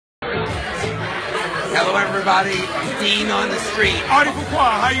Hello, everybody. Dean on the street. Ardie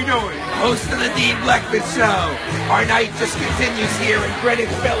Fuqua, how you doing? Host of the Dean Blechman Show. Our night just continues here in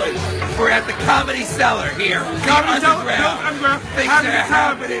Greenwich Village. We're at the Comedy Cellar here. Comedy Cellar? Underground. Things are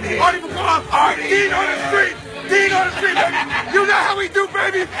happening here. Ardie Fuqua, Dean on the street. Dean on the street, baby. You know how we do,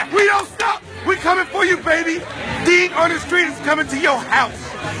 baby. We don't stop. We coming for you, baby. Dean on the street is coming to your house.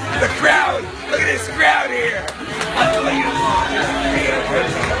 The crowd. Look at this crowd here.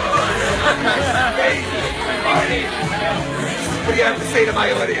 What do you have to say to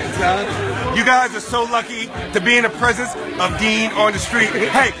my audience, huh? You guys are so lucky to be in the presence of Dean on the street.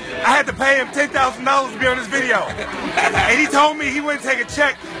 Hey, I had to pay him $10,000 to be on this video. And he told me he wouldn't take a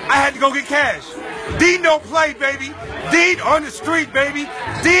check. I had to go get cash. Dean don't play, baby. Dean on the street, baby.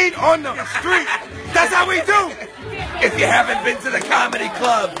 Dean on the street. That's how we do. If you haven't been to the comedy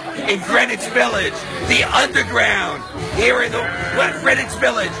club in Greenwich Village, the underground, here in the Greenwich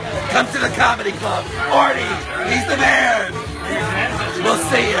Village, come to the comedy club. Ardie, he's the man. We'll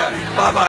see you. Bye-bye.